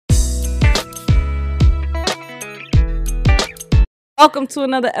Welcome to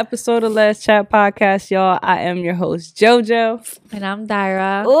another episode of Let's Chat Podcast, y'all. I am your host, JoJo. And I'm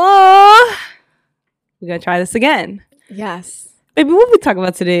Dyra. Oh, we're going to try this again. Yes. Baby, what we talking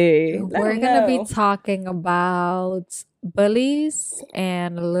about today? We're going to be talking about bullies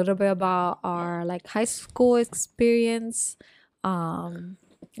and a little bit about our high school experience. And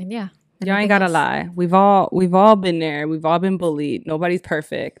yeah. Y'all ain't gotta lie. We've all been there. We've all been bullied. Nobody's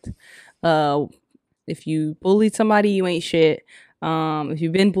perfect. If you bullied somebody, you ain't shit. If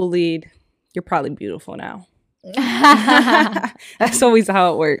you've been bullied, you're probably beautiful now. That's always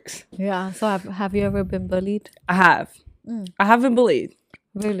how it works. Yeah. So have you ever been bullied? I have. I have been bullied.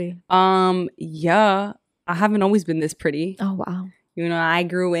 Really? Yeah. I haven't always been this pretty. Oh wow. You know, I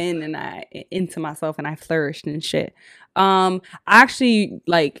grew into myself and I flourished and shit. I actually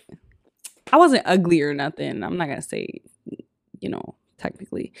I wasn't ugly or nothing. I'm not gonna say,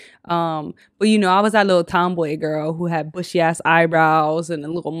 technically. But I was that little tomboy girl who had bushy ass eyebrows and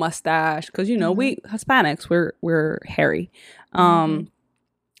a little mustache. Cause we Hispanics, we're hairy.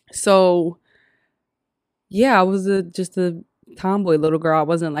 So yeah, I was just a tomboy little girl. I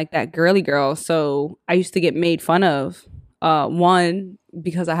wasn't like that girly girl. So I used to get made fun of. One,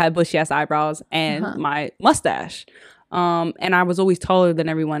 because I had bushy ass eyebrows and my mustache. And I was always taller than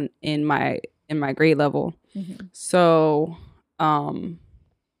everyone in my grade level. So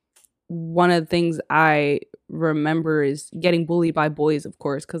one of the things I remember is getting bullied by boys, of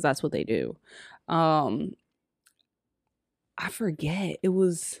course, because that's what they do. I forget. I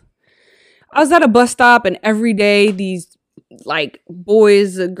was at a bus stop, and every day these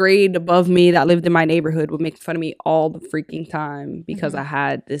boys a grade above me that lived in my neighborhood would make fun of me all the freaking time because I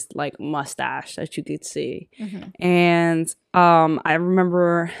had this mustache that you could see. And I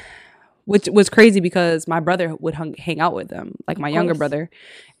remember, which was crazy because my brother would hang out with them, my younger brother.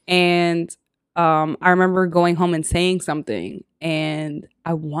 And I remember going home and saying something, and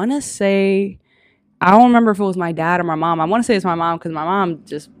I want to say, I don't remember if it was my dad or my mom. I want to say it's my mom because my mom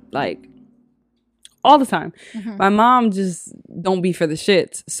just all the time. My mom just don't be for the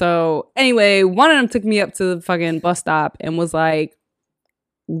shits. So anyway, one of them took me up to the fucking bus stop and was like,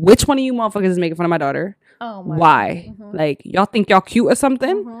 which one of you motherfuckers is making fun of my daughter? Oh my Why? Y'all think y'all cute or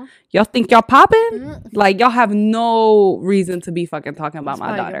something? Y'all think y'all popping? Y'all have no reason to be fucking talking about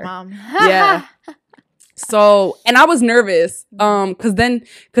my daughter. Yeah. So, and I was nervous, cause then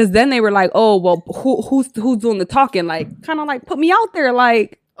they were like, oh, well, who's doing the talking? Kind of put me out there,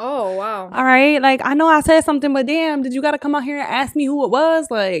 oh wow. All right, I know I said something, but damn, did you gotta come out here and ask me who it was?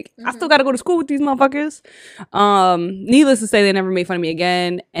 I still gotta go to school with these motherfuckers. Needless to say, they never made fun of me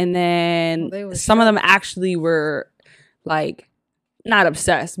again. And then some of them actually were not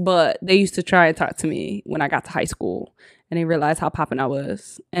obsessed, but they used to try and talk to me when I got to high school, and they realized how poppin' I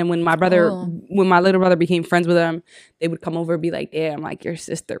was. And when my little brother became friends with them, they would come over and be like, damn, your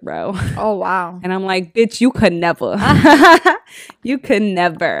sister, bro. Oh wow. And I'm like, bitch, you could never. You could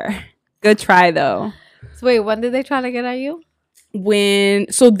never. Good try though. So wait, when did they try to get at you?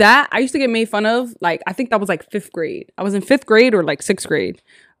 I used to get made fun of, I think that was 5th grade. I was in 5th grade or 6th grade.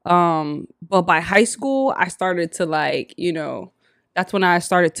 But by high school, I started to that's when I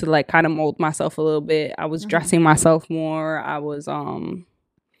started to kind of mold myself a little bit. I was dressing myself more. I was kind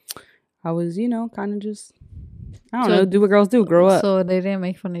of just, I don't know, do what girls do, grow up. So they didn't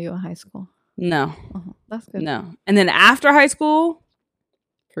make fun of you in high school? No. That's good. No. And then after high school,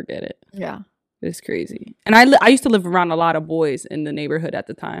 forget it. Yeah. It's crazy. And I used to live around a lot of boys in the neighborhood at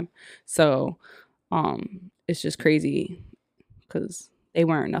the time. So it's just crazy because they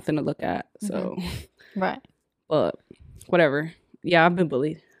weren't nothing to look at. So right. But whatever. Yeah, I've been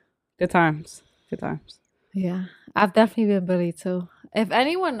bullied. Good times. Yeah. I've definitely been bullied too. If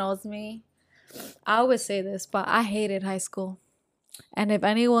anyone knows me, I always say this, but I hated high school. And if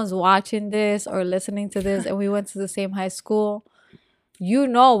anyone's watching this or listening to this and we went to the same high school, you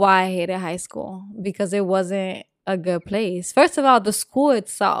know why I hated high school. Because it wasn't a good place. First of all, the school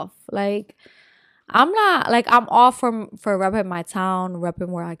itself. I'm not, I'm all for repping my town, repping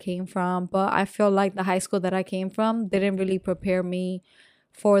where I came from. But I feel like the high school that I came from didn't really prepare me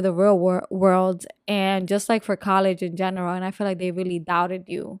for the real world. And just for college in general. And I feel like they really doubted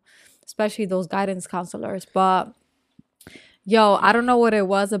you. Especially those guidance counselors. But yo, I don't know what it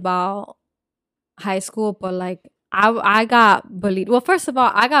was about high school, but I got bullied. Well, first of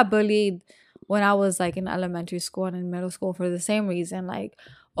all, I got bullied when I was in elementary school and in middle school for the same reason.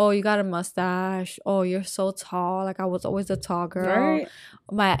 Oh, you got a mustache. Oh, you're so tall. I was always a tall girl. Right.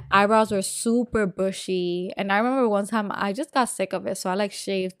 My eyebrows were super bushy. And I remember one time I just got sick of it. So I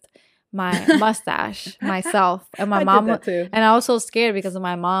shaved my mustache myself. And my I mom, did that too. and I was so scared because of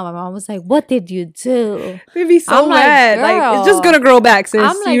my mom. My mom was like, "What did you do?" They'd be so I'm like, mad. Like, it's just "Girl." gonna grow back, sis.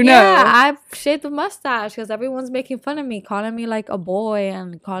 I'm like, you know. yeah, I shaved the mustache because everyone's making fun of me, calling me like a boy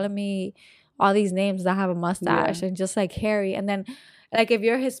and calling me all these names that have a mustache and just like hairy. And then, like, if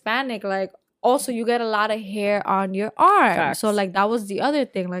you're Hispanic, like, also you get a lot of hair on your arm. Facts. So like that was the other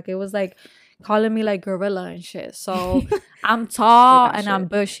thing. Like it was like calling me like gorilla and shit. So I'm tall and I'm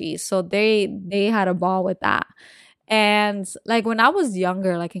bushy. So they had a ball with that. And like when I was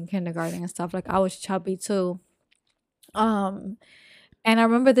younger, like in kindergarten and stuff, like I was chubby too. And I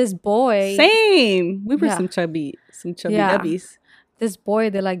remember this boy. Same. We were some chubby dubbies. This boy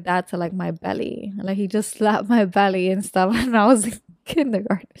did like that to like my belly. Like he just slapped my belly and stuff. And I was in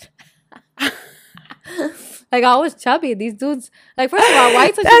kindergarten. Like I was chubby. These dudes, like, first of all,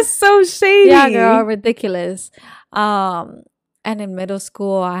 whites are that's so shady. Yeah, girl, ridiculous. And in middle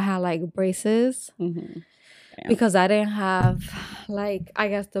school, I had like braces because I didn't have like, I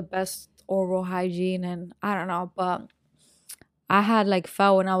guess, the best oral hygiene, and I don't know, but I had like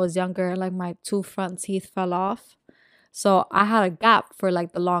fell when I was younger. Like my 2 front teeth fell off, so I had a gap for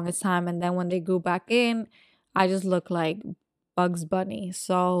like the longest time, and then when they grew back in, I just looked like Bugs Bunny.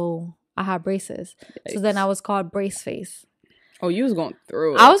 So I had braces. Yikes. So then I was called brace face. Oh, you was going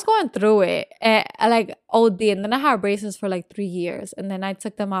through it. I was going through it, like OD, and then I had braces for like 3 years, and then I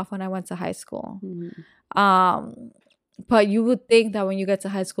took them off when I went to high school. But you would think that when you get to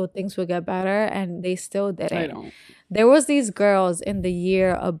high school, things would get better, and they still didn't. I don't. There was these girls in the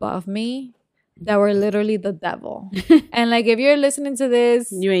year above me that were literally the devil. And like, if you're listening to this,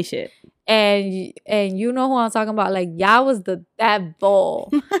 you ain't shit. And you know who I'm talking about. Like, y'all was the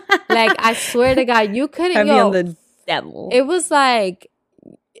devil. Like, I swear to God, you couldn't. Heavy on the devil. It was like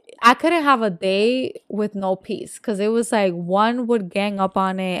I couldn't have a day with no peace, because it was like one would gang up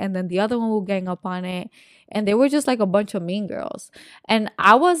on it, and then the other one would gang up on it, and they were just like a bunch of mean girls. And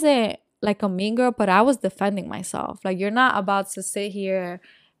I wasn't like a mean girl, but I was defending myself. Like, you're not about to sit here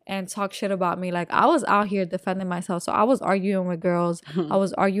and talk shit about me. Like, I was out here defending myself. So I was arguing with girls. I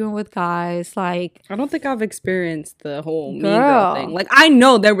was arguing with guys. Like, I don't think I've experienced the whole mean girl thing. Like, I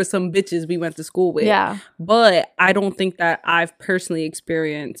know there were some bitches we went to school with. Yeah. But I don't think that I've personally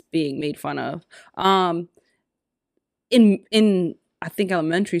experienced being made fun of. In I think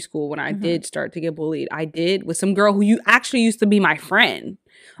elementary school, when I did start to get bullied, I did with some girl who actually used to be my friend.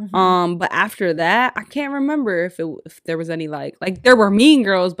 But after that, I can't remember if there was any like there were mean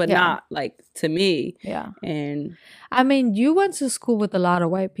girls, but not like to me. Yeah. And I mean, you went to school with a lot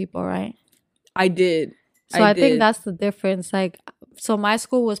of white people, right? I did. So I think that's the difference. Like, so my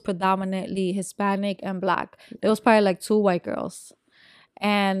school was predominantly Hispanic and Black. There was probably like 2 white girls.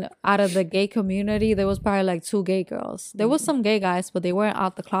 And out of the gay community, there was probably like 2 gay girls. There was some gay guys, but they weren't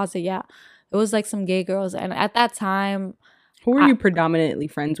out the closet yet. It was like some gay girls. And at that time, who were you predominantly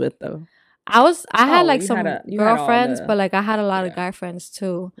friends with, though? I had like some girlfriends, but like I had a lot of guy friends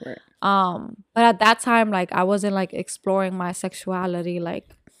too. Right. But at that time, like I wasn't like exploring my sexuality. Like,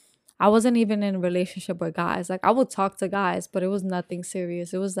 I wasn't even in a relationship with guys. Like, I would talk to guys, but it was nothing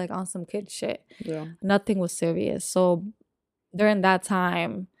serious. It was like on some kid shit. Yeah. Nothing was serious. So during that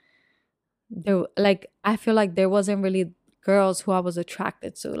time, I feel like there wasn't really girls who I was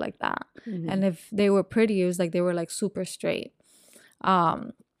attracted to like that. And if they were pretty, it was like they were like super straight.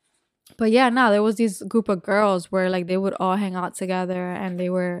 But yeah, no, there was this group of girls where like they would all hang out together, and they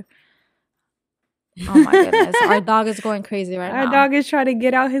were, oh my goodness, our dog is going crazy right now. Our dog is trying to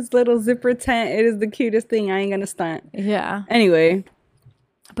get out his little zipper tent. It is the cutest thing. I ain't gonna stunt. Yeah. Anyway.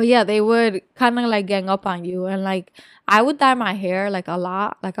 But yeah, they would kind of like gang up on you. And like, I would dye my hair like a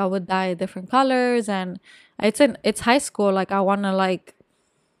lot. Like, I would dye different colors, and it's high school. Like, I want to like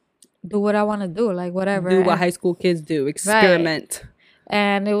do what I want to do, like whatever. Do what high school kids do. Experiment. Right.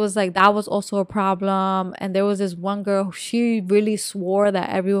 And it was like, that was also a problem. And there was this one girl, she really swore that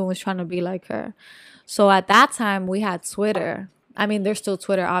everyone was trying to be like her. So at that time, we had Twitter. I mean, there's still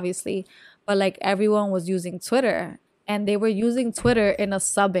Twitter, obviously. But like, everyone was using Twitter. And they were using Twitter in a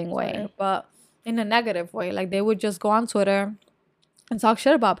subbing way, but in a negative way. Like, they would just go on Twitter and talk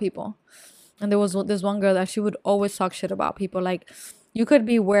shit about people. And there was this one girl that she would always talk shit about people. Like, you could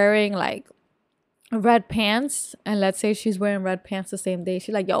be wearing like red pants, and let's say she's wearing red pants the same day.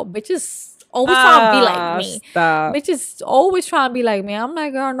 She's like, yo, bitches always trying to be like me. Stop. Bitches always trying to be like me. I'm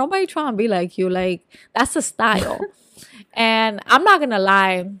like, girl, nobody trying to be like you. Like, that's the style. And I'm not gonna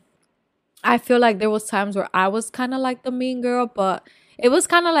lie, I feel like there was times where I was kind of like the mean girl, but it was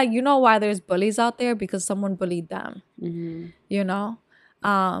kind of like, you know why there's bullies out there? Because someone bullied them, you know?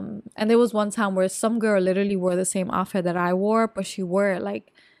 And there was one time where some girl literally wore the same outfit that I wore, but she wore it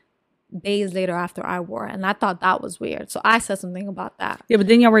like days later after I wore it. And I thought that was weird. So I said something about that. Yeah, but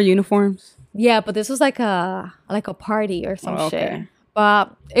didn't y'all wear uniforms? Yeah, but this was like a party or some shit. Okay.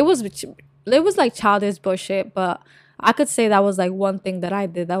 But it was like childish bullshit. But I could say that was like one thing that I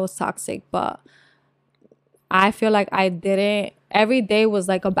did that was toxic. But I feel like I didn't. Every day was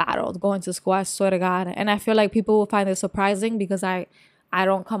like a battle going to school. I swear to God. And I feel like people will find it surprising because I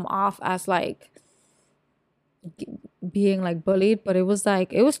don't come off as like being like bullied, but it was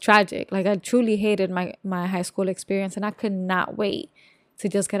tragic. Like I truly hated my high school experience, and I could not wait to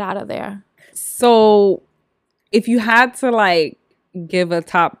just get out of there. So if you had to like give a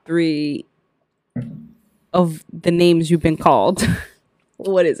top 3 of the names you've been called,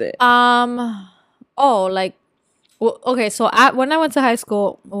 what is it? Okay, so when I was in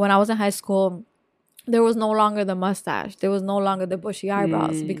high school, there was no longer the mustache. There was no longer the bushy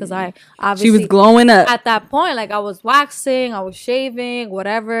eyebrows because I obviously... She was glowing up. At that point, like I was waxing, I was shaving,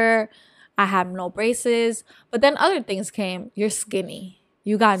 whatever. I had no braces. But then other things came. You're skinny.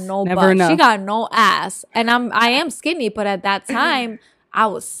 You got no Never butt. enough. She got no ass. And I am skinny, but at that time, I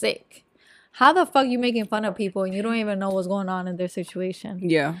was sick. How the fuck you making fun of people and you don't even know what's going on in their situation?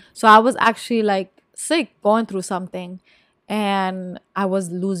 Yeah. So I was actually like sick, going through something, and I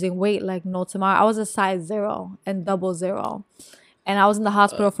was losing weight like no tomorrow. I was a size 0 and 00, and I was in the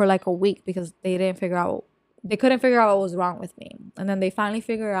hospital for like a week because they couldn't figure out what was wrong with me. And then they finally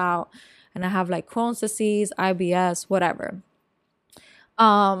figured out, and I have like Crohn's disease, IBS, whatever.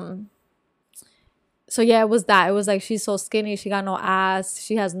 So yeah, it was that. It was like, she's so skinny, she got no ass,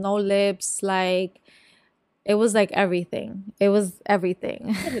 she has no lips, like it was like everything. It was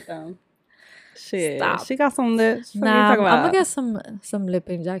everything. Put it down. Shit. Stop. She got some lips. Nah, I'm gonna get some lip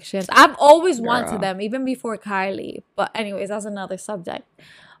injections. I've always wanted them, even before Kylie. But anyways, that's another subject.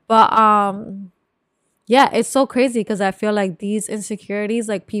 But yeah, it's so crazy because I feel like these insecurities,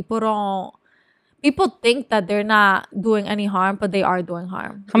 like people think that they're not doing any harm, but they are doing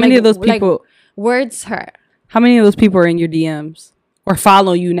harm. How many of those people? Like, words hurt. How many of those people are in your DMs or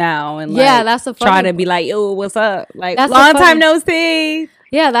follow you now and like that's the funny try to be like, yo, what's up? Like, that's long time no see.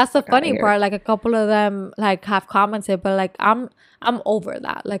 Yeah, that's the funny part. Like a couple of them like have commented, but like I'm over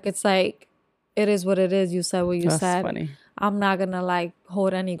that. Like it's like it is what it is. You said what you said. Funny. I'm not gonna like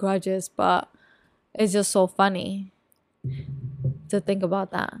hold any grudges, but it's just so funny to think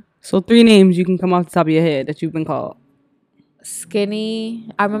about that. So 3 names you can come off the top of your head that you've been called. Skinny.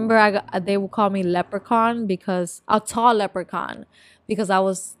 I remember they would call me leprechaun because a tall leprechaun because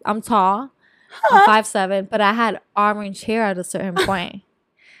I'm tall. I'm 5'7", but I had orange hair at a certain point.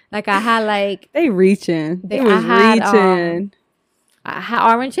 Like I had like They reaching. I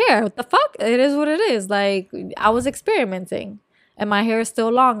had orange hair. What the fuck? It is what it is. Like I was experimenting. And my hair is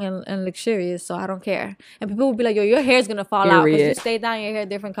still long and luxurious, so I don't care. And people will be like, yo, your hair's gonna fall out because you stay down your hair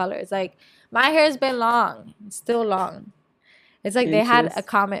different colors. Like my hair's been long. It's still long. It's like they had a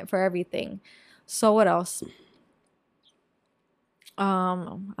comment for everything. So what else? I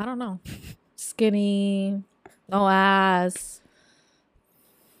don't know. Skinny, no ass.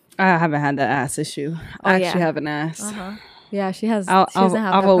 I haven't had that ass issue. I actually have an ass. Yeah, she has.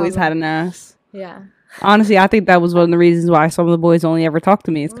 I've always had an ass. Yeah. Honestly, I think that was one of the reasons why some of the boys only ever talk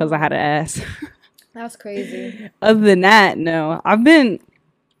to me is because I had an ass. That's crazy. Other than that, no. I've been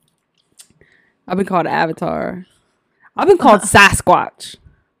called Avatar. I've been called Sasquatch.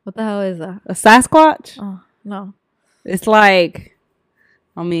 What the hell is that? A Sasquatch? Oh, no. It's like,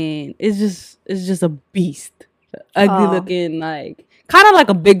 I mean, it's just a beast. Ugly looking, like, kind of like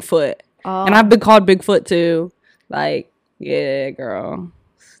a Bigfoot. And I've been called Bigfoot too. Like, yeah, girl.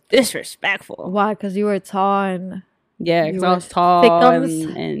 Disrespectful. Why? Because you were tall and... Yeah, because I was tall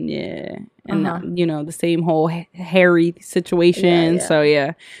and yeah. And, you know, the same whole hairy situation. Yeah. So,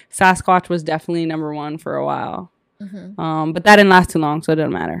 yeah. Sasquatch was definitely number 1 for a while. But that didn't last too long, so it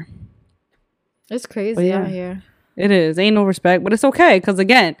doesn't matter. It's crazy out here. It is. Ain't no respect, but it's okay. Because,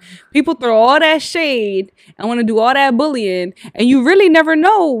 again, people throw all that shade and want to do all that bullying. And you really never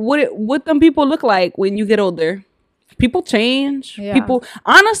know what them people look like when you get older. People change. Yeah. People,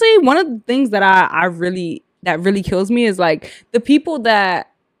 honestly, one of the things that that really kills me is like the people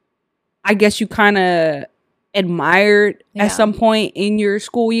that I guess you kind of admired at some point in your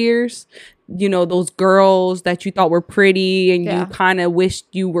school years. You know, those girls that you thought were pretty and you kind of wished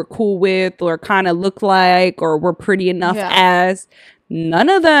you were cool with or kind of looked like or were pretty enough as. None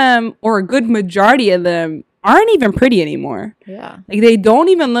of them, or a good majority of them, aren't even pretty anymore. Yeah. Like, they don't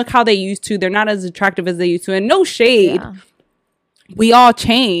even look how they used to. They're not as attractive as they used to. And no shade. Yeah. We all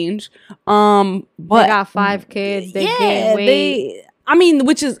change. But they got 5 kids. They gain weight. I mean,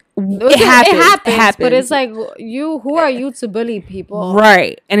 which is It happens, but it's like, who are you to bully people?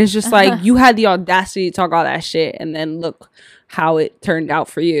 Right. And it's just like, you had the audacity to talk all that shit, and then look how it turned out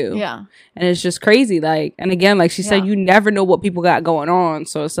for you. Yeah. And it's just crazy. Like, and again, like she said, you never know what people got going on.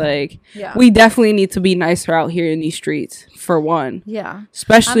 So it's like, we definitely need to be nicer out here in these streets, for one. Yeah.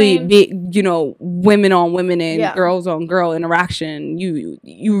 Especially, women on women and girls on girl interaction.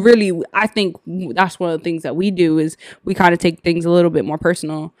 You really, I think that's one of the things that we do, is we kind of take things a little bit more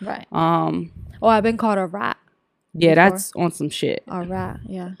personal. Right. I've been called a rat. Yeah, before. That's on some shit. A rat,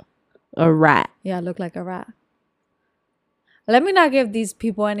 yeah. A rat. Yeah, I look like a rat. Let me not give these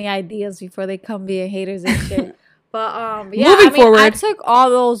people any ideas before they come being haters and shit. But Moving forward, I took all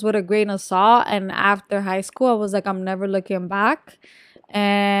those with a grain of salt, and after high school, I was like, I'm never looking back,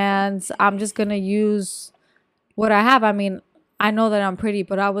 and I'm just gonna use what I have. I mean, I know that I'm pretty,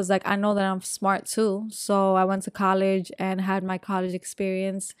 but I was like, I know that I'm smart too. So I went to college and had my college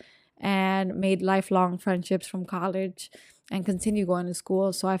experience and made lifelong friendships from college and continue going to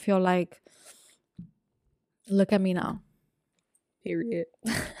school. So I feel like, look at me now. Period.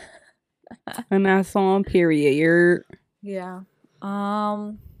 And that's on period. Yeah.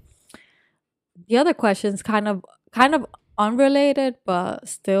 The other question's kind of unrelated, but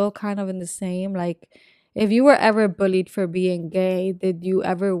still kind of in the same. Like, if you were ever bullied for being gay, did you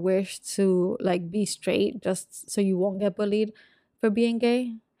ever wish to like be straight just so you won't get bullied for being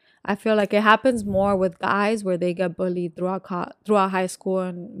gay? I feel like it happens more with guys, where they get bullied throughout high school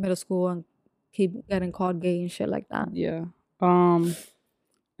and middle school and keep getting called gay and shit like that. Yeah. And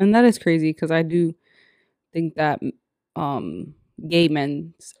that is crazy, because I do think that gay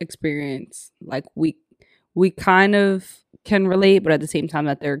men's experience, like, we kind of can relate, but at the same time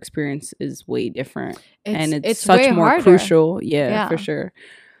that their experience is way different, and it's such more harder. Crucial. Yeah, for sure.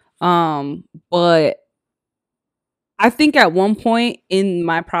 But I think at one point in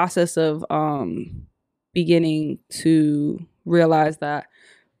my process of beginning to realize that,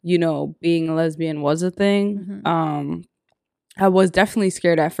 being a lesbian was a thing, I was definitely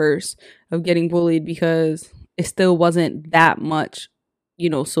scared at first of getting bullied, because it still wasn't that much,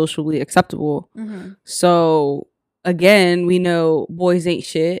 socially acceptable. So again, we know boys ain't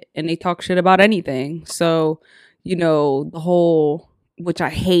shit, and they talk shit about anything. So, the whole, which I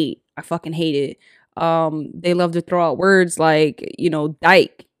fucking hate it. They love to throw out words like,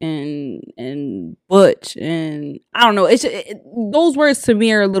 dyke and butch, and I don't know. Those words to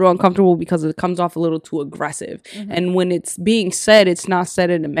me are a little uncomfortable, because it comes off a little too aggressive. And when it's being said, it's not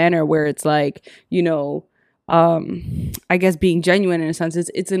said in a manner where it's like, I guess being genuine in a sense.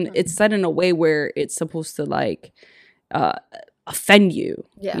 It's said in a way where it's supposed to like offend you.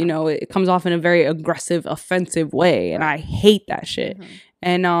 Yeah. It comes off in a very aggressive, offensive way, and I hate that shit.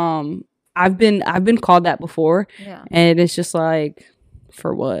 And I've been called that before, and it's just like,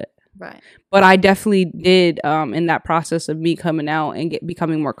 for what? Right. But I definitely did in that process of me coming out and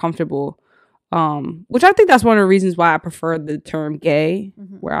becoming more comfortable, which I think that's one of the reasons why I prefer the term gay,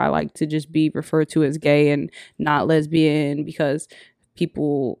 where I like to just be referred to as gay and not lesbian, because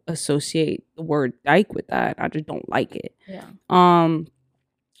people associate the word dyke with that. I just don't like it. Yeah.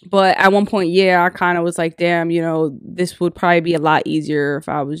 But at one point, I kind of was like, damn, this would probably be a lot easier if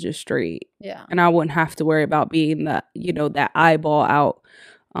I was just straight. Yeah. And I wouldn't have to worry about being that, that eyeball out.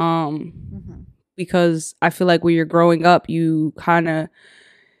 Because I feel like when you're growing up, you kind of,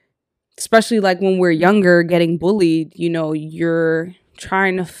 especially like when we're younger, getting bullied, you're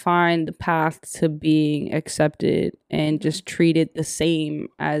trying to find the path to being accepted and just treated the same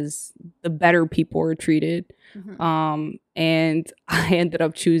as the better people are treated. And I ended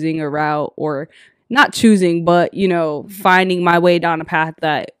up choosing a route, or not choosing, but, finding my way down a path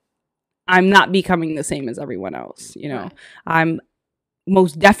that I'm not becoming the same as everyone else. Right. I'm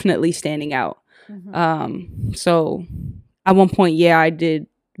most definitely standing out. So at one point, I did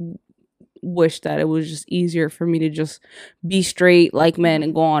wish that it was just easier for me to just be straight like men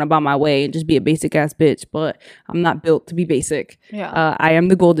and go on about my way and just be a basic ass bitch, but I'm not built to be basic. I am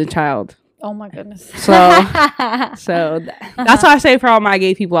the golden child. Oh my goodness. So that's why I say for all my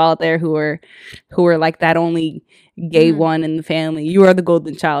gay people out there who are like that only gay one in the family, you are the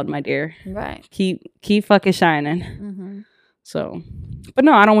golden child, my dear. Right. Keep fucking shining. So, but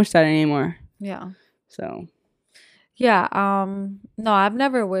no, I don't wish that anymore. Yeah. So. Yeah. No, I've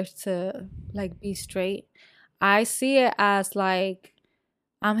never wished to like be straight. I see it as like,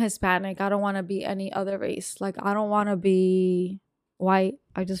 I'm Hispanic. I don't want to be any other race. Like, I don't want to be white.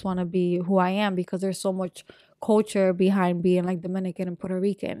 I just want to be who I am, because there's so much culture behind being like Dominican and Puerto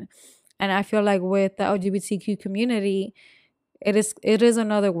Rican. And I feel like with the LGBTQ community, it is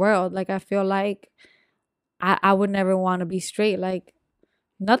another world. Like, I feel like I would never want to be straight. Like,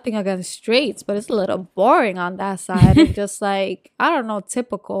 nothing against straights, but it's a little boring on that side. And just like, I don't know,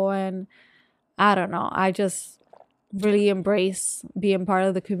 typical. And I don't know. I just really embrace being part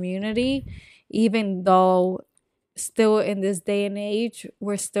of the community, even though still in this day and age,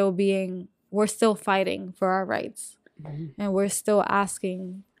 we're still fighting for our rights. And we're still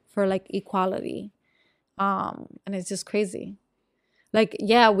asking for like equality. And it's just crazy. Like,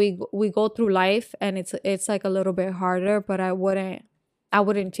 yeah, we go through life and it's like a little bit harder, but I wouldn't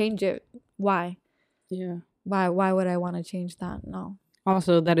change it. Why? Yeah. Why would I want to change that? No.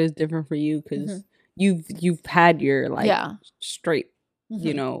 Also, that is different for you because you've had your like straight,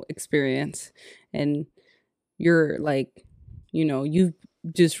 you know, experience, and you're like, you know, you've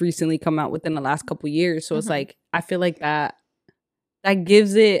just recently come out within the last couple years, so it's like I feel like that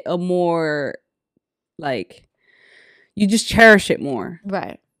gives it a more like, you just cherish it more,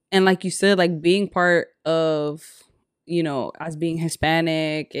 right? And like you said, like being part of, you know, as being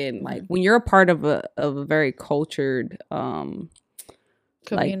Hispanic, and like when you're a part of a very cultured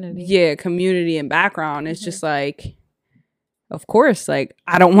community, like, community and background, it's just like, of course, like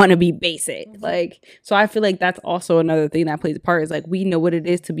I don't want to be basic, like, so I feel like that's also another thing that plays a part, is like we know what it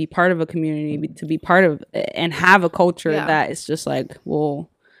is to be part of a community, to be part of and have a culture that is just like, well,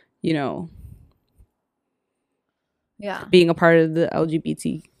 you know, being a part of the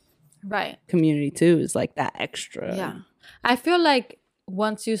LGBT community too is like that extra. Yeah, I feel like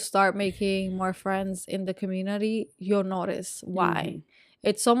once you start making more friends in the community, you'll notice why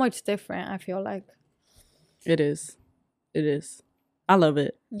it's so much different. I feel like it is. I love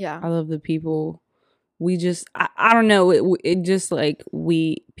it. Yeah, I love the people. We just I don't know, it just like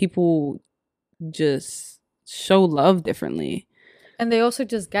people just show love differently, and they also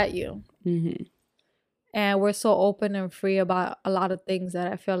just get you. And we're so open and free about a lot of things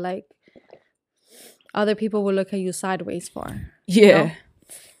that I feel like other people will look at you sideways for. Yeah.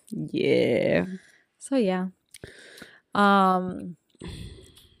 You know? Yeah. So yeah. I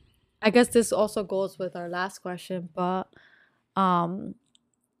guess this also goes with our last question, but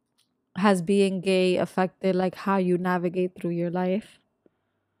has being gay affected like how you navigate through your life?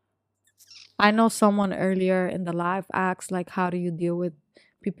 I know someone earlier in the live asked like, how do you deal with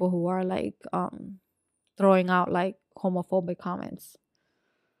people who are like throwing out like homophobic comments?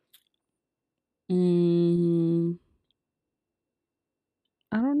 I don't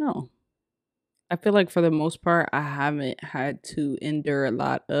know. I feel like for the most part, I haven't had to endure a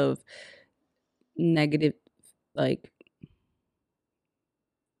lot of negative like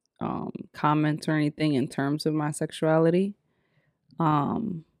comments or anything in terms of my sexuality.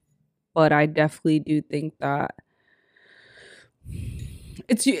 But I definitely do think that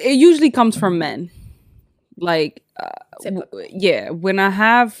it usually comes from men. Like, when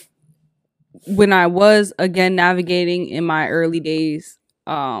I was again navigating in my early days,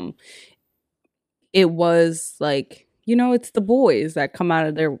 it was like, you know, it's the boys that come out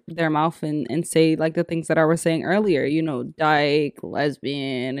of their mouth and say like the things that I was saying earlier, you know, dyke,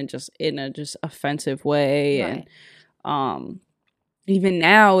 lesbian, and just in a just offensive way. Right. And even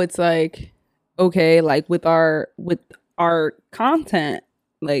now it's like, okay, like with our content,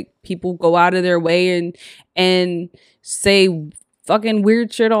 like people go out of their way and say fucking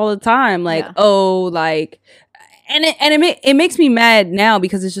weird shit all the time, like, oh, like, and it makes me mad now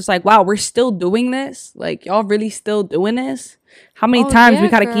because it's just like, wow, we're still doing this. Like, y'all really still doing this? How many times we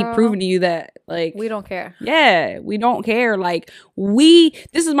gotta keep proving to you that, like, we don't care? Yeah, we don't care. Like,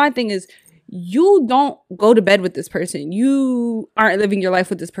 this is my thing is, you don't go to bed with this person. You aren't living your life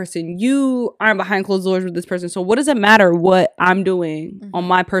with this person. You aren't behind closed doors with this person. So what does it matter what I'm doing on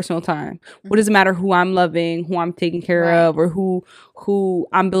my personal time? What does it matter who I'm loving, who I'm taking care of, or who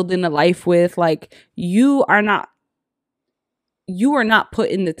I'm building a life with? Like, you are not put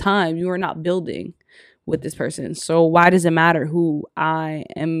in the time. You are not building with this person. So why does it matter who I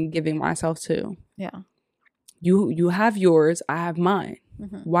am giving myself to? Yeah. You have yours, I have mine.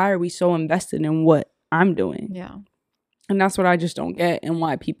 Why are we so invested in what I'm doing? Yeah. And that's what I just don't get, and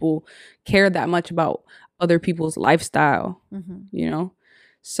why people care that much about other people's lifestyle, you know?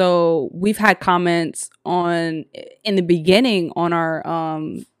 So we've had comments in the beginning on our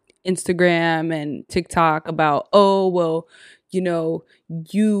Instagram and TikTok about, oh, well, you know,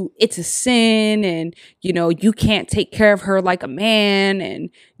 it's a sin, and, you know, you can't take care of her like a man,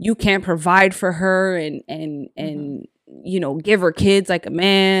 and you can't provide for her and you know, give her kids like a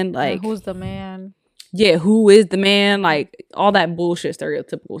man. Like, and who's the man? Yeah, who is the man? Like, all that bullshit,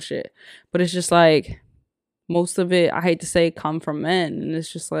 stereotypical shit. But it's just like, most of it, I hate to say, come from men. And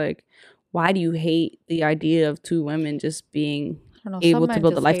it's just like, why do you hate the idea of two women just being able to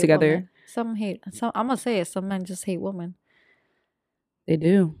build a life together? Some hate. Some I'm gonna say it. Some men just hate women. They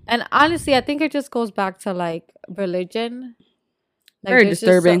do. And honestly, I think it just goes back to like religion. Like Very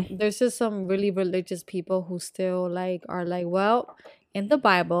disturbing. There's just some really religious people who still like are like, well, in the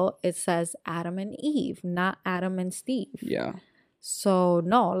Bible it says Adam and Eve, not Adam and Steve. Yeah. So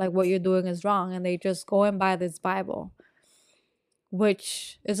no, like what you're doing is wrong, and they just going by this Bible,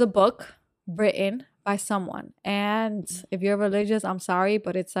 which is a book written by someone. And if you're religious, I'm sorry,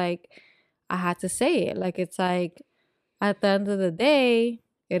 but it's like I had to say it. Like it's like at the end of the day,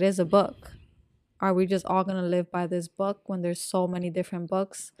 it is a book. Are we just all gonna live by this book when there's so many different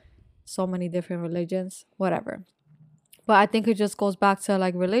books, so many different religions, whatever? But I think it just goes back to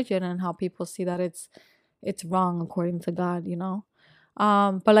like religion and how people see that it's wrong according to God, you know.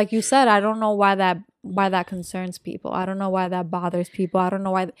 But like you said, I don't know why that concerns people. I don't know why that bothers people. I don't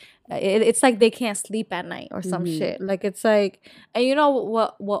know why it's like they can't sleep at night or some shit. Like it's like, and you know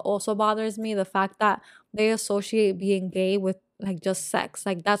what also bothers me, the fact that they associate being gay with like just sex.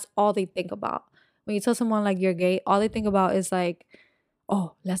 Like that's all they think about. When you tell someone like you're gay, all they think about is like,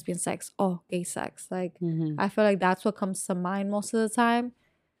 oh, lesbian sex, oh, gay sex. Like I feel like that's what comes to mind most of the time,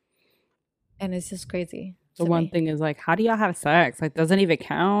 and it's just crazy. The one thing is like, how do y'all have sex? Like, doesn't even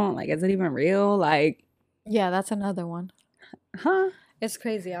count. Like, is it even real? Like, yeah, that's another one. Huh? It's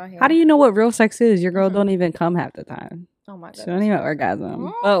crazy out here. How do you know what real sex is? Your girl don't even come half the time. Oh my god, she don't even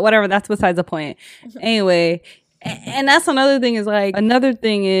orgasm. But whatever, that's besides the point. Anyway, and that's another thing is like, another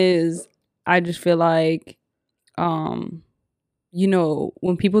thing is I just feel like, you know,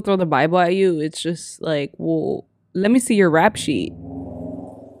 when people throw the Bible at you, it's just like, well, let me see your rap sheet.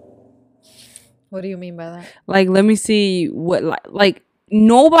 What do you mean by that? Like, let me see what, like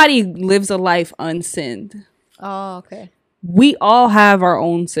nobody lives a life unsinned. Oh, okay. We all have our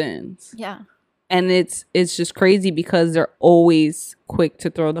own sins. Yeah. And it's just crazy because they're always quick to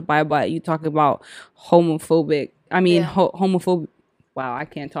throw the Bible at you, talking about homophobic. I mean, homophobic. Wow, I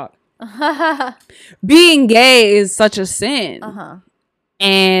can't talk. Being gay is such a sin.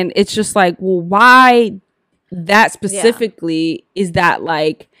 And it's just like, well, why that specifically is that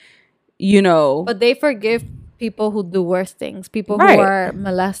like, you know. But they forgive people who do worse things. People who are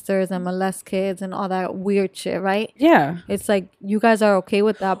molesters and molest kids and all that weird shit, right? Yeah. It's like you guys are okay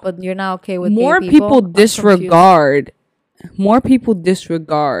with that, but you're not okay with more gay people disregard. More people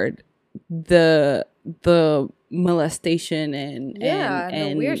disregard the molestation and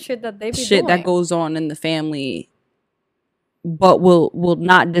the weird shit that they be shit doing. That goes on in the family, but will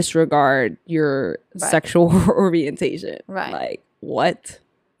not disregard your sexual orientation. Right. Like what?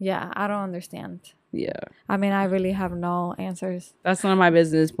 Yeah, I don't understand. Yeah. I mean, I really have no answers. That's none of my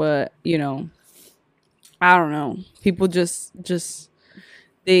business, but you know, I don't know. People just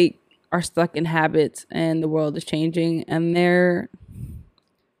they are stuck in habits and the world is changing and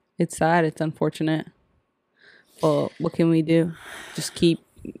it's sad, it's unfortunate. Well, what can we do? Just keep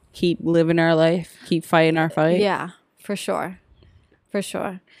living our life, keep fighting our fight. Yeah, for sure. For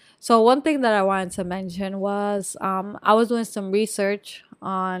sure. So one thing that I wanted to mention was I was doing some research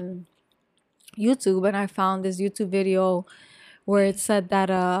on YouTube and I found this YouTube video where it said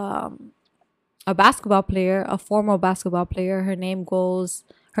that a basketball player, a former basketball player, her name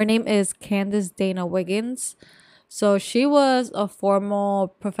is Candace Dana Wiggins. So she was a former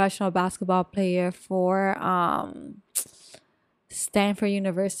professional basketball player for Stanford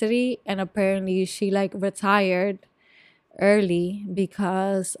University, and apparently she like retired early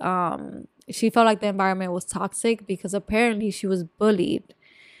because she felt like the environment was toxic because apparently she was bullied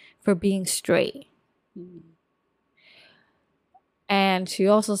for being straight. And she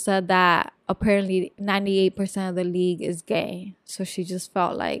also said that apparently 98% of the league is gay. So she just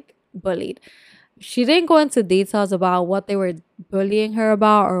felt like bullied. She didn't go into details about what they were bullying her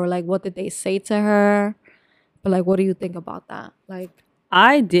about or like what did they say to her. But like, what do you think about that? Like,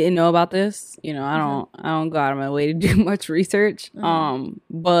 I didn't know about this. You know, I don't go out of my way to do much research.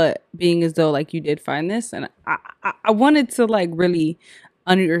 But being as though like you did find this, and I wanted to like really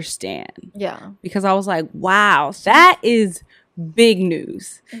understand. Yeah. Because I was like, wow, that is big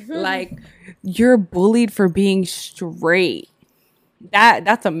news. Like you're bullied for being straight.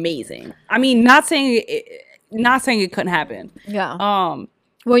 That's amazing. I mean, not saying it couldn't happen. Yeah.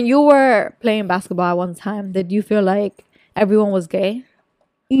 When you were playing basketball at one time, did you feel like everyone was gay?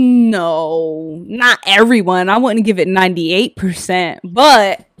 No, not everyone. I wouldn't give it 98%,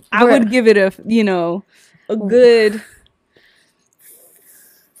 but I would give it a good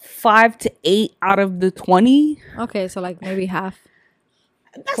 5 to 8 out of the 20. Okay, so like maybe half.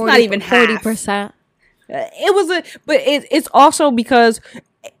 That's 40, not even 40%. It's also because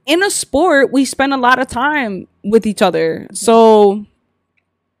in a sport we spend a lot of time with each other. So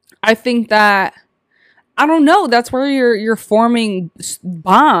I think that, I don't know, that's where you're forming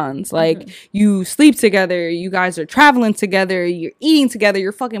bonds. Like, you sleep together, you guys are traveling together, you're eating together,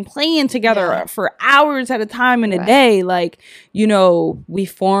 you're fucking playing together for hours at a time in a day. Like, you know, we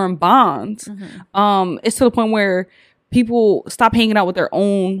form bonds. It's to the point where people stop hanging out with their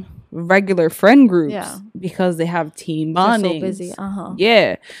own regular friend groups because they have team bonding. So busy.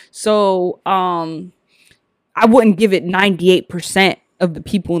 Yeah. So I wouldn't give it 98% of the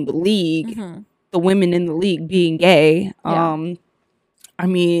people in the league, the women in the league being gay. I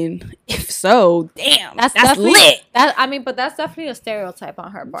mean, if so, damn, that's lit. But that's definitely a stereotype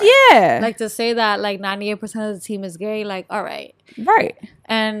on her part. Yeah. Like, to say that like 98% of the team is gay, like, all right. Right.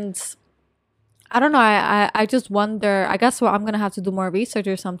 And I don't know. I just wonder. I guess I'm going to have to do more research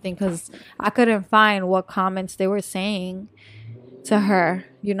or something, because I couldn't find what comments they were saying to her,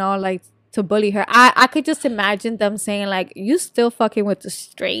 you know, like, to bully her. I could just imagine them saying, like, you still fucking with the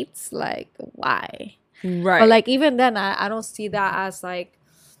straights? Like, why? Right. But, like, even then, I don't see that as, like,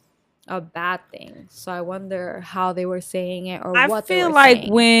 a bad thing. So I wonder how they were saying it, or what they were saying. I feel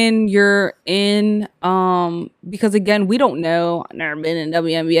like when you're in, because again, we don't know. I've never been in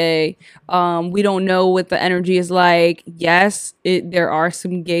WNBA. We don't know what the energy is like. Yes, there are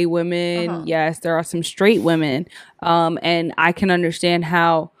some gay women. Yes, there are some straight women. And I can understand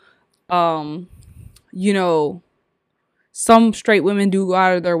how, you know, some straight women do go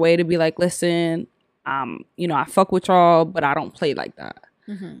out of their way to be like, listen, you know, I fuck with y'all, but I don't play like that.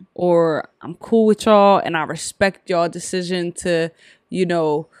 Or I'm cool with y'all and I respect y'all decision to, you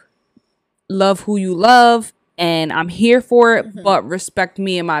know, love who you love, and I'm here for it, but respect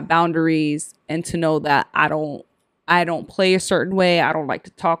me and my boundaries, and to know that I don't play a certain way. I don't like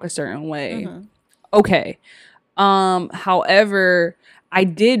to talk a certain way. Okay. However, I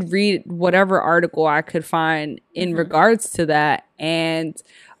did read whatever article I could find in regards to that, and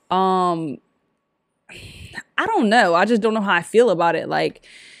I don't know. I just don't know how I feel about it. Like,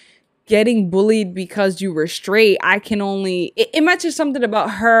 getting bullied because you were straight, I can only... It mentions something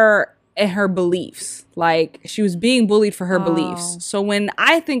about her and her beliefs. Like, she was being bullied for her beliefs. So when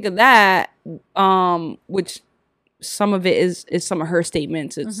I think of that, which some of it is some of her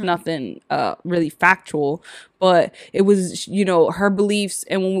statements. It's nothing really factual, but it was, you know, her beliefs.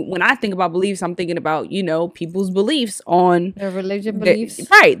 And when I think about beliefs, I'm thinking about, you know, people's beliefs on their religion beliefs,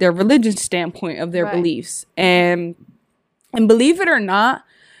 right? Their religion standpoint of their beliefs. And believe it or not,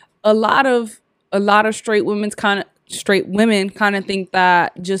 a lot of straight women kind of think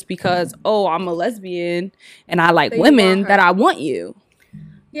that just because, oh, I'm a lesbian and I like women, that I want you.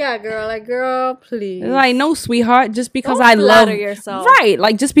 Yeah, girl. Like, girl, please. Like, no, sweetheart. Just because don't I love yourself. Right.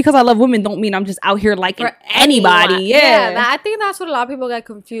 Like, just because I love women don't mean I'm just out here liking anybody. Yeah. I think that's what a lot of people get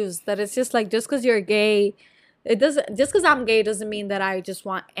confused. That it's just like, just because you're gay, just because I'm gay doesn't mean that I just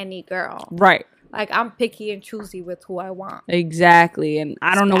want any girl. Right. Like, I'm picky and choosy with who I want. Exactly. And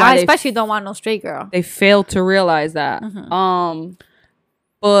I don't know why I especially don't want no straight girl. They fail to realize that.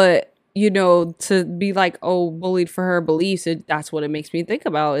 But you know, to be like, oh, bullied for her beliefs, that's what it makes me think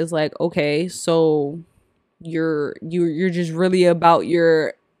about. Is like, okay, so you're just really about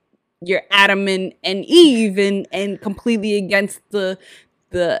your Adam and Eve and completely against the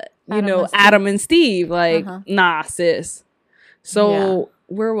you know, Adam and Steve. Like, nah, sis. So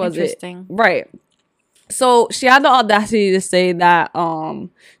where was it? Right. So she had the audacity to say that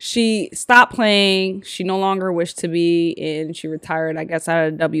she stopped playing. She no longer wished to be, and she retired, I guess, out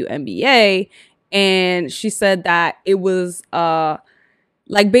of WNBA. And she said that it was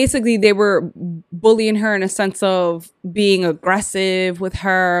like, basically they were bullying her in a sense of being aggressive with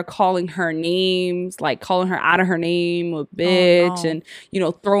her, calling her names, like calling her out of her name, a bitch, and, you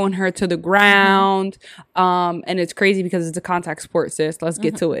know, throwing her to the ground. And it's crazy because it's a contact sport, sis. Let's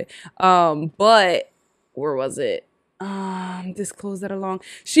get to it. But where was it? Disclose that along.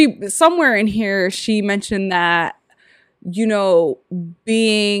 She, somewhere in here, she mentioned that, you know,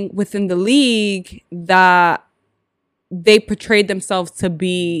 being within the league, that they portrayed themselves to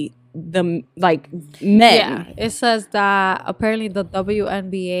be the, like, men. Yeah, it says that apparently the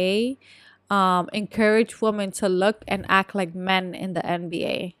WNBA encouraged women to look and act like men in the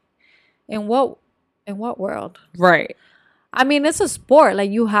NBA. In what world? Right. I mean, it's a sport.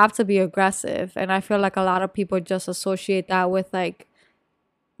 Like, you have to be aggressive. And I feel like a lot of people just associate that with, like,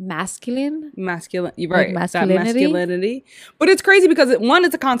 masculine. Right. Like masculinity. But it's crazy because, one,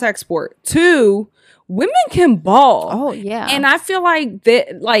 it's a contact sport. Two, women can ball. Oh, yeah. And I feel like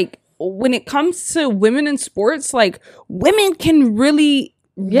that, like, when it comes to women in sports, like, women can really,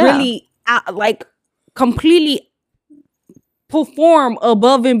 like, completely perform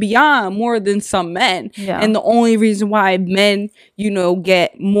above and beyond more than some men. Yeah. And the only reason why men,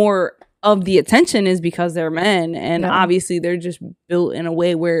 get more of the attention is because they're men. And obviously they're just built in a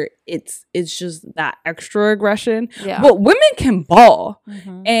way where it's just that extra aggression. Yeah. But women can ball.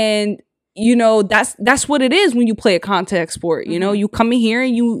 And that's what it is when you play a contact sport. You come in here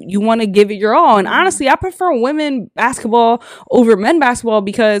and you want to give it your all. And honestly, I prefer women basketball over men basketball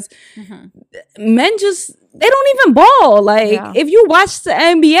because men they don't even ball. Like, if you watch the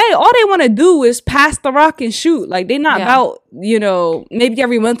NBA, all they want to do is pass the rock and shoot. Like, they're not about, maybe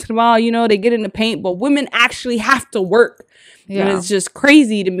every once in a while, they get in the paint, but women actually have to work. And it's just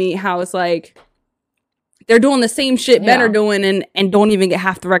crazy to me how it's like, they're doing the same shit men are doing and don't even get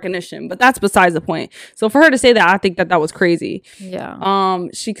half the recognition. But that's besides the point. So for her to say that, I think that was crazy. Yeah.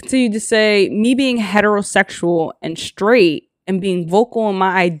 She continued to say, me being heterosexual and straight and being vocal in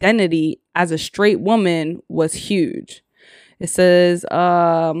my identity as a straight woman was huge. It says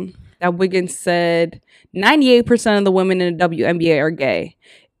that Wiggins said 98% of the women in the WNBA are gay.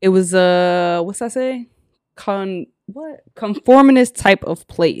 It was what's that say? Conformist type of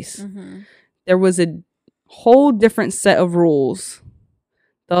place. There was a whole different set of rules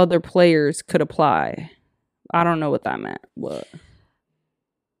the other players could apply. I don't know what that meant. What?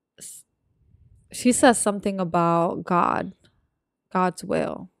 She says something about God's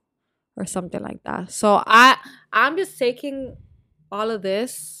will, or something like that. So I'm just taking all of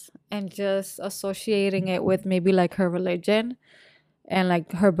this and just associating it with maybe like her religion and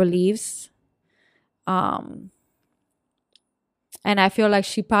like her beliefs. And I feel like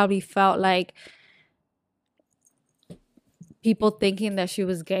she probably felt like people thinking that she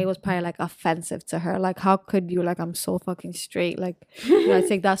was gay was probably like offensive to her. Like, how could you? Like, I'm so fucking straight. Like, I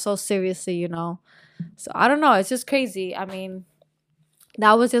take that so seriously, So I don't know. It's just crazy. I mean,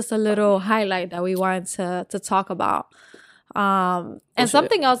 that was just a little highlight that we wanted to talk about. And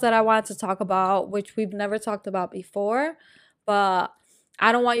something else that I wanted to talk about, which we've never talked about before, but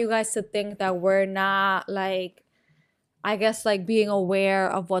I don't want you guys to think that we're not like, I guess, like being aware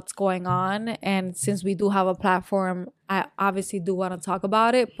of what's going on. And since we do have a platform, I obviously do want to talk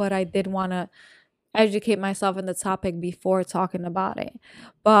about it, but I did want to educate myself in the topic before talking about it.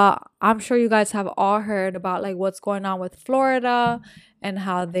 But I'm sure you guys have all heard about like what's going on with Florida and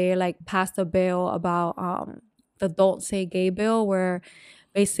how they like passed a bill about the Don't Say Gay bill, where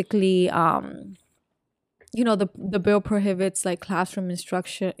basically the bill prohibits like classroom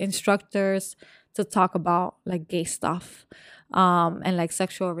instructors to talk about like gay stuff and like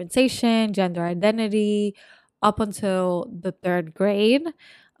sexual orientation, gender identity up until the 3rd grade.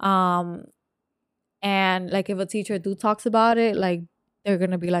 And like if a teacher talks about it, like they're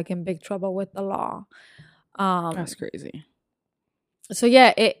gonna be like in big trouble with the law. That's crazy. So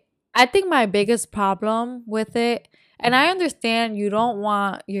yeah, I think my biggest problem with it, and I understand you don't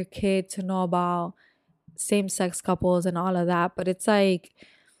want your kid to know about same-sex couples and all of that, but it's like,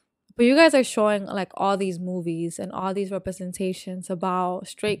 but you guys are showing like all these movies and all these representations about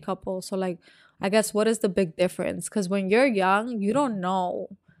straight couples. So like, I guess what is the big difference? Because when you're young, you don't know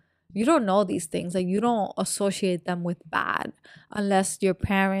these things. Like, you don't associate them with bad unless your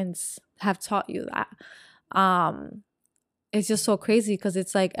parents have taught you that. It's just so crazy because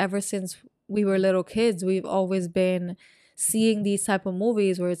it's like ever since we were little kids, we've always been seeing these type of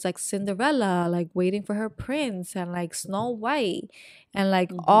movies where it's like Cinderella, like Waiting for Her Prince, and like Snow White, and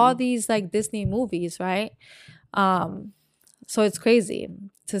like all these like Disney movies, right? So it's crazy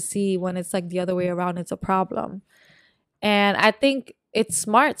to see when it's like the other way around, it's a problem. And I think it's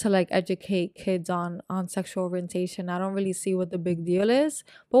smart to like educate kids on sexual orientation. I don't really see what the big deal is,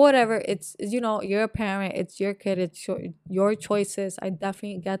 but whatever. It's you're a parent, it's your kid, it's your choices. I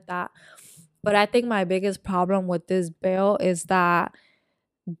definitely get that. But I think my biggest problem with this bill is that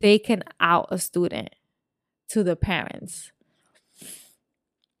they can out a student to the parents.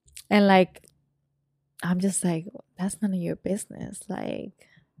 And like, I'm just like, that's none of your business. Like,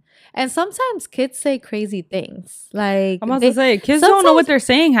 and sometimes kids say crazy things. Like, I'm about to say, kids don't know what they're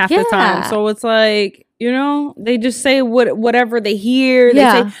saying half the time. So it's like, they just say whatever they hear. They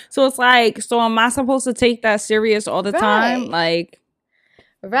say, so it's like, so am I supposed to take that serious all the time? Like,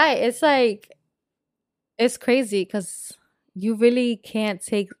 right. It's like, it's crazy because you really can't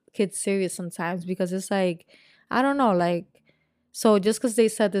take kids serious sometimes, because it's like, I don't know, like, so just because they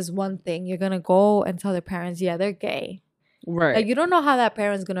said this one thing, you're going to go and tell their parents, yeah, they're gay. Right. Like, you don't know how that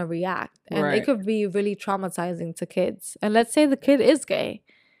parent's going to react. And it could be really traumatizing to kids. And let's say the kid is gay.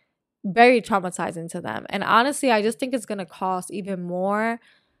 Very traumatizing to them. And honestly, I just think it's going to cause even more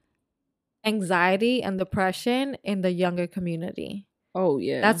anxiety and depression in the younger community. Oh,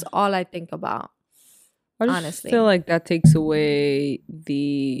 yeah. That's all I think about. I just honestly feel like that takes away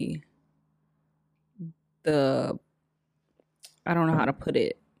the I don't know how to put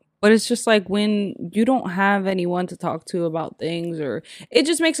it. But it's just like when you don't have anyone to talk to about things, or it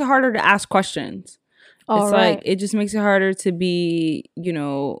just makes it harder to ask questions. It's right. like it just makes it harder to be,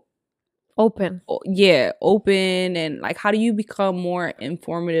 Open. Open, and like how do you become more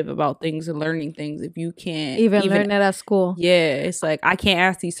informative about things and learning things if you can't Even learn it at school? Yeah, it's like I can't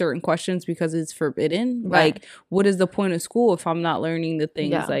ask these certain questions because it's forbidden. Right. Like, what is the point of school if I'm not learning the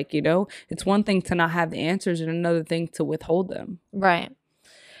things? Yeah. Like, it's one thing to not have the answers and another thing to withhold them. Right.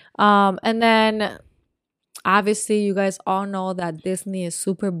 And then obviously you guys all know that Disney is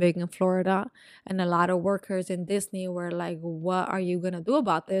super big in Florida, and a lot of workers in Disney were like, what are you gonna do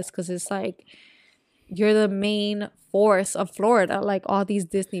about this? Because it's like you're the main force of Florida, like all these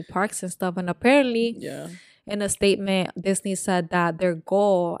Disney parks and stuff. And apparently in a statement, Disney said that their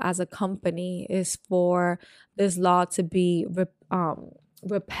goal as a company is for this law to be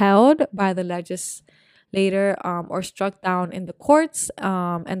repealed by the legislature or struck down in the courts,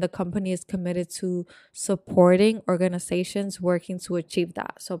 and the company is committed to supporting organizations working to achieve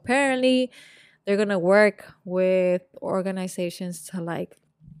that. So apparently they're gonna work with organizations to, like,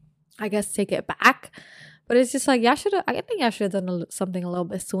 I guess, take it back. But it's just like I think I should have done something a little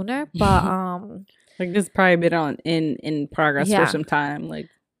bit sooner. But like this probably been in progress for some time. Like,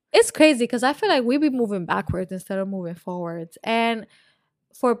 it's crazy because I feel like we be moving backwards instead of moving forwards. And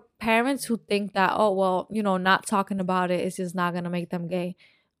for parents who think that, oh, well, not talking about it is just not going to make them gay.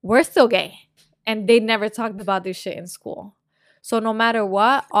 We're still gay. And they never talked about this shit in school. So no matter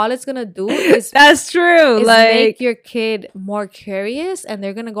what, all it's going to do is... That's true. Is like, make your kid more curious, and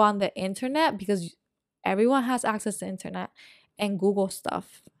they're going to go on the internet because everyone has access to internet and Google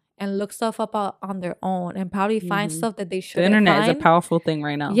stuff and look stuff up on their own and probably find stuff that they shouldn't find. The internet is a powerful thing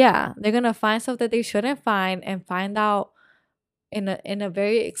right now. Yeah. They're going to find stuff that they shouldn't find and find out in a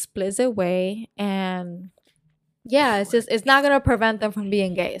very explicit way. And yeah, it's not gonna prevent them from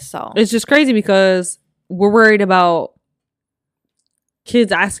being gay. So it's just crazy because we're worried about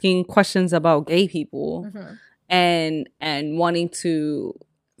kids asking questions about gay people and wanting to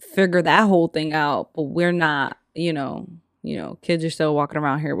figure that whole thing out, but we're not. Kids are still walking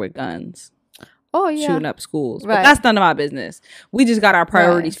around here with guns. Oh yeah, shooting up schools. But that's none of my business. We just got our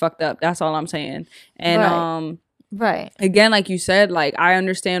priorities fucked up. That's all I'm saying. And Right. Again, like you said, like I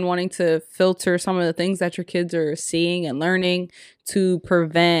understand wanting to filter some of the things that your kids are seeing and learning to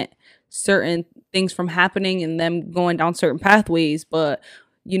prevent certain things from happening and them going down certain pathways. But,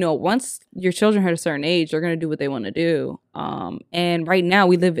 once your children hit a certain age, they're going to do what they want to do. And right now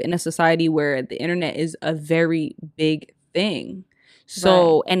we live in a society where the internet is a very big thing.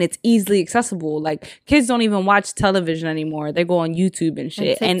 So, and it's easily accessible. Like, kids don't even watch television anymore. They go on YouTube and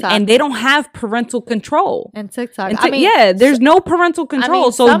shit. And they don't have parental control. And TikTok. There's no parental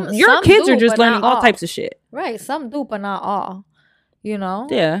control. So your kids are just learning all types of shit. Right. Some do, but not all.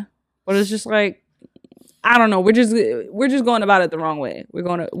 Yeah. But it's just like, I don't know. We're just going about it the wrong way.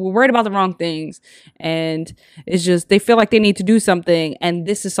 We're worried about the wrong things. And it's just, they feel like they need to do something. And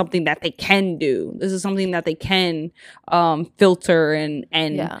this is something that they can do. This is something that they can filter and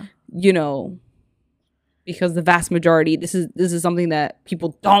because the vast majority, this is something that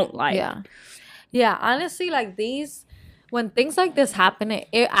people don't like. Yeah. Yeah. Honestly, like when things like this happen,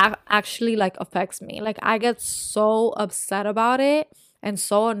 it actually like affects me. Like I get so upset about it. And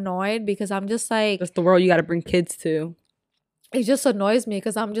so annoyed because I'm just like... That's the world you got to bring kids to. It just annoys me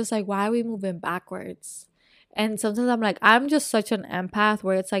because I'm just like, why are we moving backwards? And sometimes I'm like, I'm just such an empath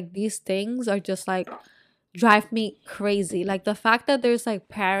where it's like these things are just like drive me crazy. Like the fact that there's like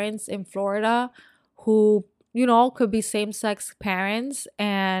parents in Florida who, could be same-sex parents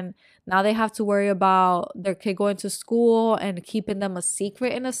and now they have to worry about their kid going to school and keeping them a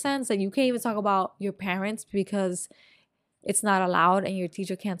secret in a sense. And you can't even talk about your parents because... it's not allowed and your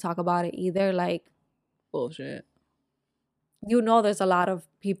teacher can't talk about it either. Like, bullshit. There's a lot of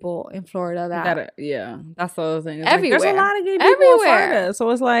people in Florida that that's the other thing. It's everywhere. Like, there's a lot of gay people in Florida. So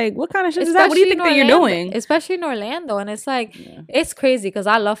it's like, what kind of shit is that? What do you think that you're doing? Especially in Orlando. And it's like, it's crazy because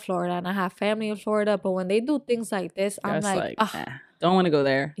I love Florida and I have family in Florida. But when they do things like this, I'm like don't want to go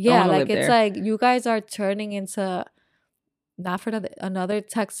there. Yeah, like it's like you guys are turning into not for another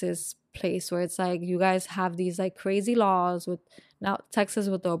Texas place where it's like you guys have these like crazy laws with now Texas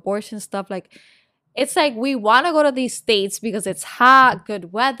with the abortion stuff. Like it's like we want to go to these states because it's hot,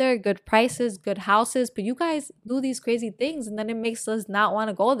 good weather, good prices, good houses, but you guys do these crazy things and then it makes us not want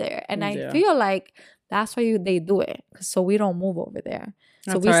to go there. And I feel like That's why they do it. So we don't move over there.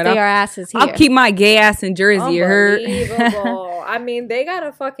 So That's we all right. stay our asses here. I'll keep my gay ass in Jersey. You heard? Unbelievable. I mean, they got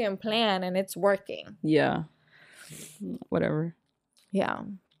a fucking plan and it's working. Yeah. Whatever. Yeah.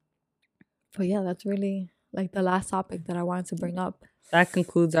 But yeah, that's really like the last topic that I wanted to bring up. That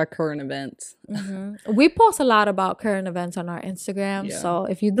concludes our current events. We post a lot about current events on our Instagram. Yeah. So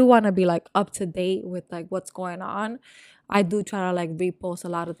if you do want to be like up to date with like what's going on, I do try to like repost a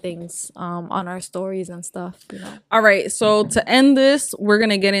lot of things on our stories and stuff, you know. All right. So to end this, we're going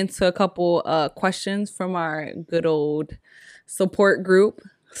to get into a couple questions from our good old support group.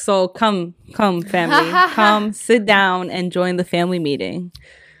 So come family, come sit down and join the family meeting.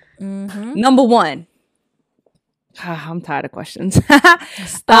 Number 1. I'm tired of questions.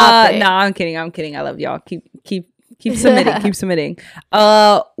 Stop it. No, I'm kidding. I love y'all. Keep submitting. Keep submitting.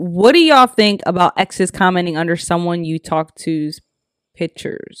 What do y'all think about exes commenting under someone you talk to's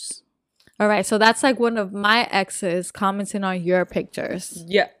pictures? All right, so that's like one of my exes commenting on your pictures.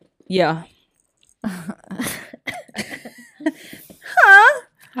 Yeah.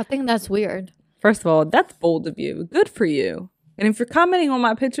 I think that's weird. First of all, that's bold of you. Good for you. And if you're commenting on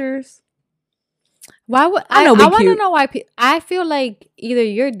my pictures, why would I want to know why? I feel like either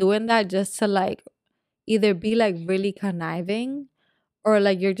you're doing that just to like either be like really conniving, or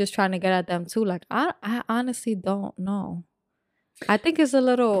like you're just trying to get at them too. Like I honestly don't know. I think it's a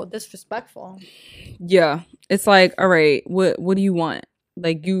little disrespectful. Yeah, it's like, all right, what do you want?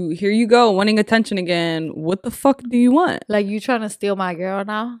 Like, here you go, wanting attention again. What the fuck do you want? Like, you trying to steal my girl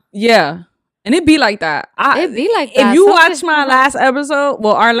now? Yeah. And it be like that. It be like that. If you watch my last episode,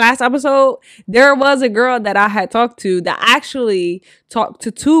 our last episode, there was a girl that I had talked to that actually talked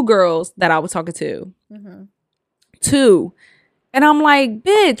to 2 girls that I was talking to. 2. And I'm like,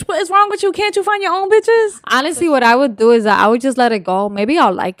 bitch, what is wrong with you? Can't you find your own bitches? Honestly, what I would do is that I would just let it go. Maybe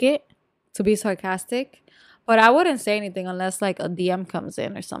I'll like it, to be sarcastic. But I wouldn't say anything unless like a DM comes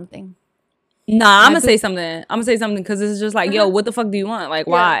in or something. Nah, I'm going to say something. I'm going to say something because it's just like, yo, what the fuck do you want? Like,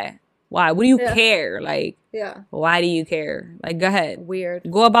 why? Why? What do you care? Like, why do you care? Like, go ahead. Weird.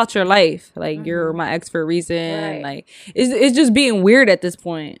 Go about your life. Like, you're my ex for a reason. Right. Like, it's just being weird at this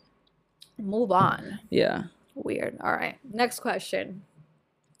point. Move on. Yeah. Weird. All right. Next question.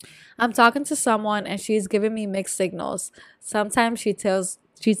 I'm talking to someone and she's giving me mixed signals. Sometimes she tells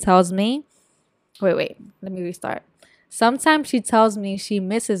me, wait, let me restart. Sometimes she tells me she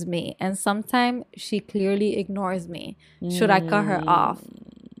misses me, and sometimes she clearly ignores me. Should I cut her off?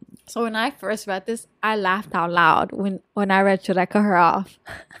 So when I first read this, I laughed out loud when I read, should I cut her off?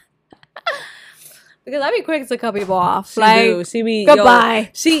 Because I'd be quick to cut people off. She be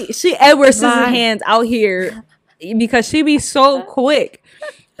goodbye. Yo, she Edward Scissorhands out here because she be so quick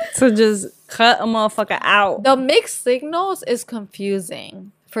to just cut a motherfucker out. The mixed signals is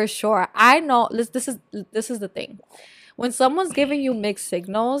confusing for sure. I know this is the thing. When someone's giving you mixed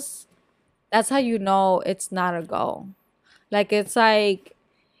signals, that's how you know it's not a go. Like, it's like,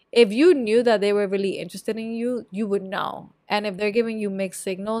 if you knew that they were really interested in you, you would know. And if they're giving you mixed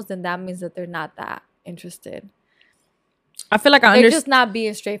signals, then that means that they're not that interested. I feel like they're just not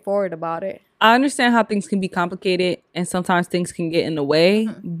being straightforward about it. I understand how things can be complicated and sometimes things can get in the way.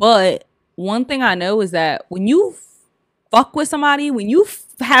 But one thing I know is that when you fuck with somebody, when you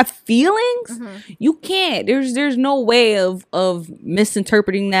have feelings, you can't. There's no way of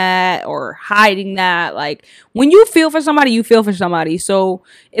misinterpreting that or hiding that. Like, when you feel for somebody, you feel for somebody. So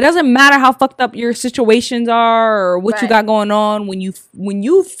it doesn't matter how fucked up your situations are or what you got going on. When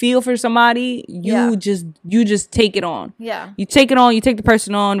you feel for somebody, you just take it on. Yeah. You take it on, you take the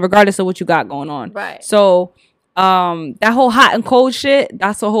person on regardless of what you got going on. Right. So that whole hot and cold shit,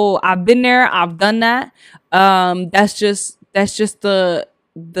 that's a whole, I've been there, I've done that. That's just the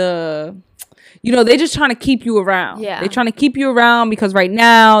they're just trying to keep you around. Yeah. They're trying to keep you around because right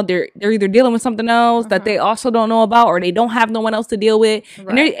now they're either dealing with something else that they also don't know about, or they don't have no one else to deal with.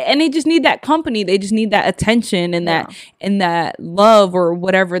 Right. And they just need that company. They just need that attention and that love or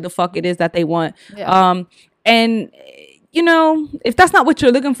whatever the fuck it is that they want. Yeah. And if that's not what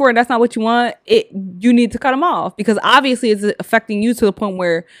you're looking for and that's not what you want, you need to cut them off, because obviously it's affecting you to the point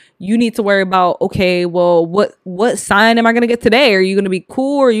where you need to worry about, okay, well, what sign am I going to get today? Are you going to be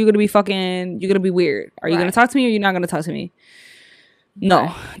cool, or are you going to be you're going to be weird? Are you going to talk to me, or you're not going to talk to me?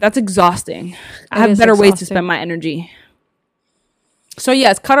 No, that's exhausting. I have better ways to spend my energy. So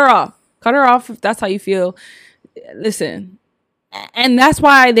yes, cut her off. Cut her off if that's how you feel. Listen, and that's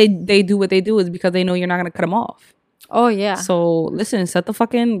why they do what they do, is because they know you're not going to cut them off. Oh, yeah. So, listen, set the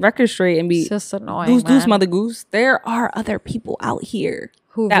fucking record straight and be... It's just annoying, goose, mother goose. There are other people out here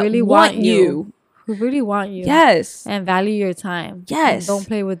who really want you. Who really want you. Yes. And value your time. Yes. And don't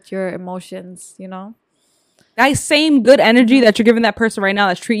play with your emotions, that same good energy that you're giving that person right now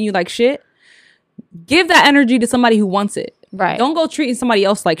that's treating you like shit, give that energy to somebody who wants it. Right. Don't go treating somebody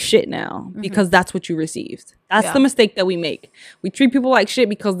else like shit now because that's what you received. That's the mistake that we make. We treat people like shit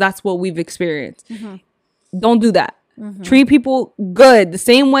because that's what we've experienced. Don't do that. Treat people good. The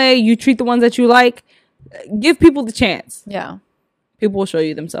same way you treat the ones that you like. Give people the chance. Yeah. People will show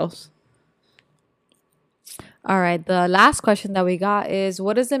you themselves. All right. The last question that we got is,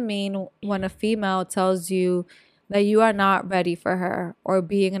 what does it mean when a female tells you that you are not ready for her or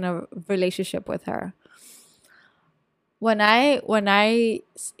being in a relationship with her? When I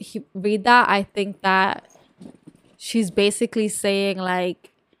read that, I think that she's basically saying like,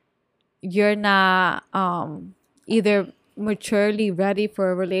 you're not either maturely ready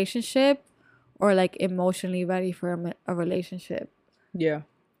for a relationship or like emotionally ready for a relationship. Yeah,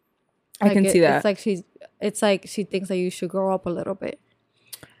 like I can see that. It's like she thinks that you should grow up a little bit.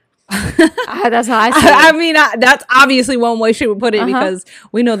 That's how I see it. I mean, that's obviously one way she would put it because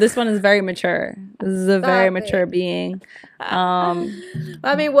we know this one is very mature. This is a very mature being.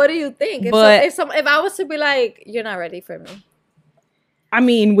 I mean, what do you think? If I was to be like, you're not ready for me. I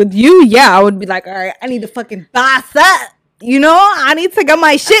mean, with you, yeah, I would be like, all right, I need to fucking boss up. You know, I need to get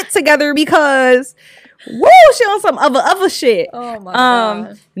my shit together because, woo, she on some other shit. Oh my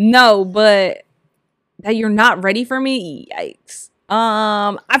god. No, but that you're not ready for me, yikes.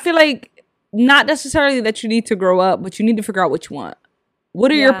 I feel like not necessarily that you need to grow up, but you need to figure out what you want. What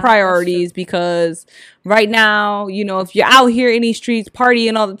are your priorities? Because right now, you know, if you're out here in these streets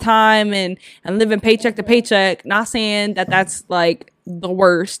partying all the time and living paycheck to paycheck, not saying that that's like the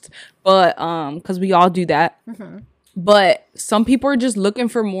worst, but because we all do that. But some people are just looking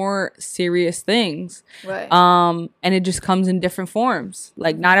for more serious things. Right. And it just comes in different forms.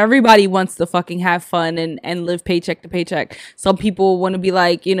 Like, not everybody wants to fucking have fun and live paycheck to paycheck. Some people want to be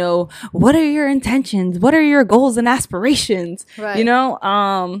like, you know, what are your intentions? What are your goals and aspirations? Right. You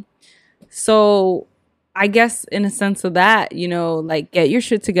know? So I guess in a sense of that, you know, like, get your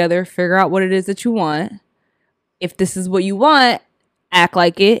shit together, figure out what it is that you want. If this is what you want, act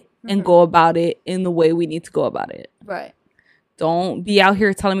like it. And go about it in the way we need to go about it. Right. Don't be out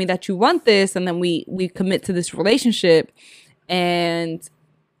here telling me that you want this and then we commit to this relationship and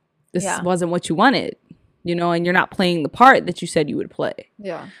this wasn't what you wanted, you know, and you're not playing the part that you said you would play.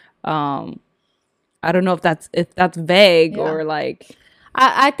 Yeah. I don't know if that's vague or like.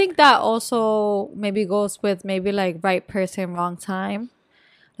 I think that also maybe goes with maybe like right person, wrong time.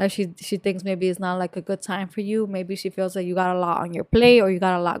 Like she thinks maybe it's not like a good time for you. Maybe she feels like you got a lot on your plate or you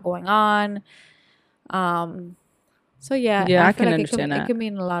got a lot going on. So yeah, I can understand that. It could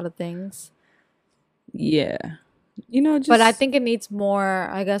mean a lot of things. Yeah, you know, but I think it needs more.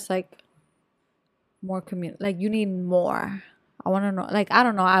 I guess like more like you need more. I want to know. Like, I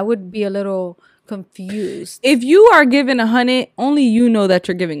don't know. I would be a little confused. If you are giving 100, only you know that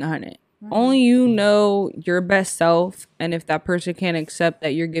you're giving 100. Only you know your best self, and if that person can't accept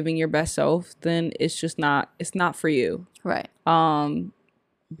that you're giving your best self, then it's not for you. Right.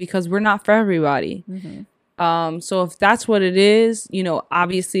 Because we're not for everybody. So if that's what it is, you know,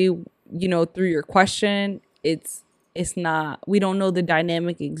 obviously, you know, through your question, it's not, we don't know the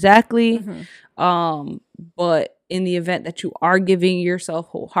dynamic exactly. But in the event that you are giving yourself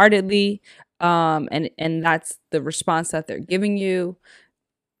wholeheartedly, and that's the response that they're giving you,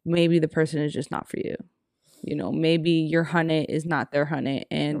 maybe the person is just not for you. You know, maybe your 100 is not their 100,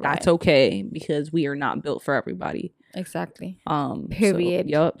 and that's okay because we are not built for everybody. Exactly.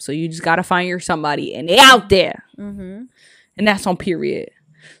 Period. So you just gotta find your somebody, and they out there. And that's on period.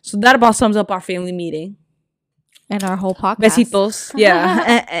 So that about sums up our family meeting and our whole podcast. Besitos.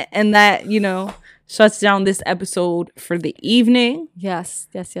 Yeah. and that, you know, shuts down this episode for the evening. Yes.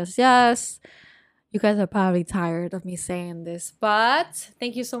 You guys are probably tired of me saying this, but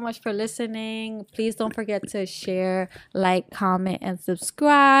thank you so much for listening. Please don't forget to share, like, comment, and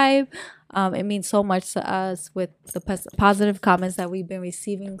subscribe. It means so much to us with the positive comments that we've been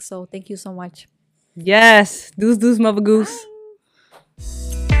receiving. So thank you so much. Yes. Deuce, mother goose.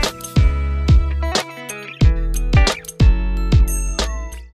 Bye.